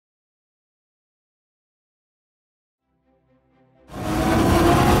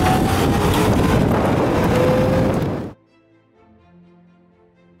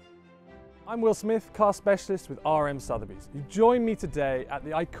I'm Will Smith, car specialist with RM Sotheby's. You join me today at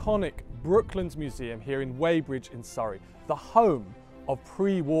the iconic Brooklands Museum here in Weybridge in Surrey, the home of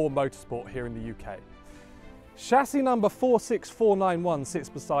pre-war motorsport here in the UK. Chassis number 46491 sits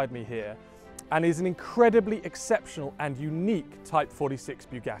beside me here and is an incredibly exceptional and unique Type 46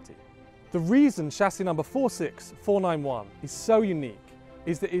 Bugatti. The reason chassis number 46491 is so unique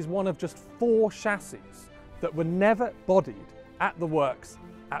is that it is one of just 4 chassis that were never bodied at the works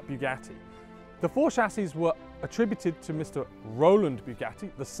at Bugatti. The 4 chassis were attributed to Mr. Roland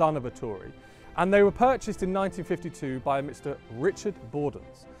Bugatti, the son of a Tory, and they were purchased in 1952 by Mr. Richard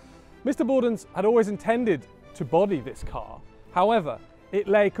Bordens. Mr. Bordens had always intended to body this car, however, it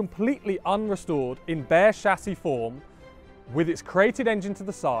lay completely unrestored in bare chassis form with its crated engine to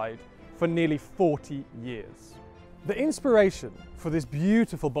the side for nearly 40 years. The inspiration for this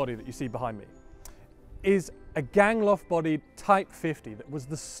beautiful body that you see behind me is a Gangloff bodied Type 50 that was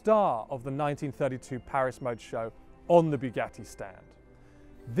the star of the 1932 Paris Motor Show on the Bugatti stand.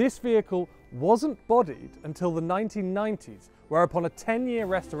 This vehicle wasn't bodied until the 1990s, whereupon a 10-year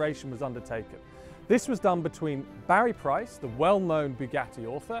restoration was undertaken. This was done between Barry Price, the well-known Bugatti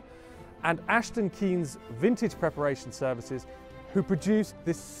author, and Ashton Keen's Vintage Preparation Services, who produced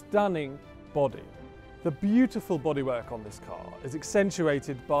this stunning body. The beautiful bodywork on this car is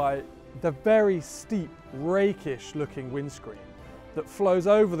accentuated by the very steep, rakish looking windscreen that flows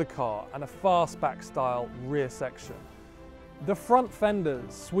over the car and a fastback style rear section. The front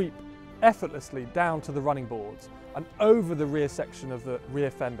fenders sweep effortlessly down to the running boards and over the rear section of the rear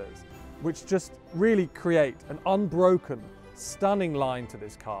fenders, which just really create an unbroken, stunning line to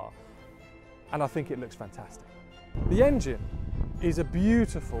this car, and I think it looks fantastic. The engine is a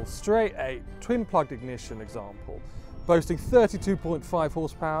beautiful straight 8 twin plugged ignition example, boasting 32.5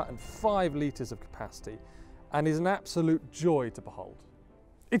 horsepower and 5 litres of capacity, and is an absolute joy to behold.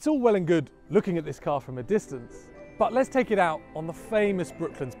 It's all well and good looking at this car from a distance, but let's take it out on the famous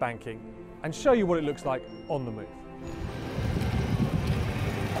Brooklands banking and show you what it looks like on the move.